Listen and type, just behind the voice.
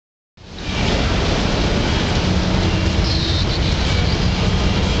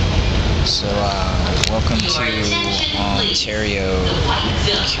Ontario,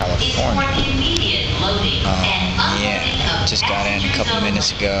 California. Yeah, just got in a couple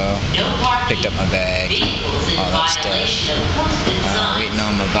minutes ago, picked up my bag, all that stuff. Waiting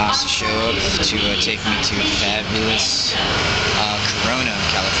on my boss to show up to take me to fabulous Corona,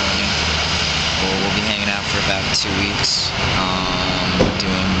 California. We'll be hanging out for about 2 weeks,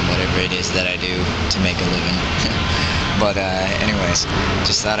 doing whatever it is that I do to make a living. But anyways,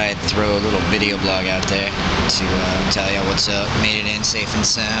 just thought I'd throw a little video blog out there to tell you what's up. Made it in safe and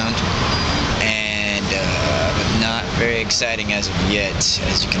sound, and but not very exciting as of yet,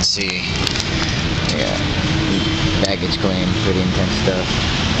 as you can see. Yeah, baggage claim, pretty intense stuff.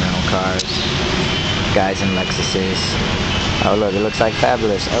 Rental cars, guys in Lexuses. Oh look, it looks like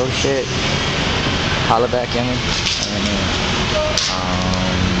Fabulous. Oh shit. Holla back, youngin'.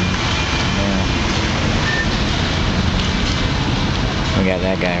 We got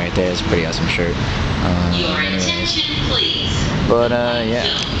that guy right there. It's a pretty awesome shirt. Your attention, please. But yeah.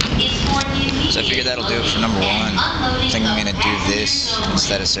 So I figured that'll do it for number one. I think I'm gonna do this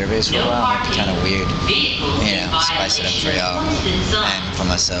instead of surveys for a while. Make it kind of weird. You know, spice it up for y'all and for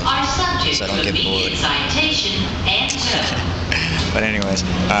myself, so I don't get bored. But anyways,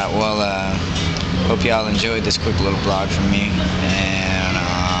 well, hope y'all enjoyed this quick little blog from me, and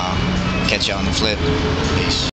catch y'all on the flip. Peace.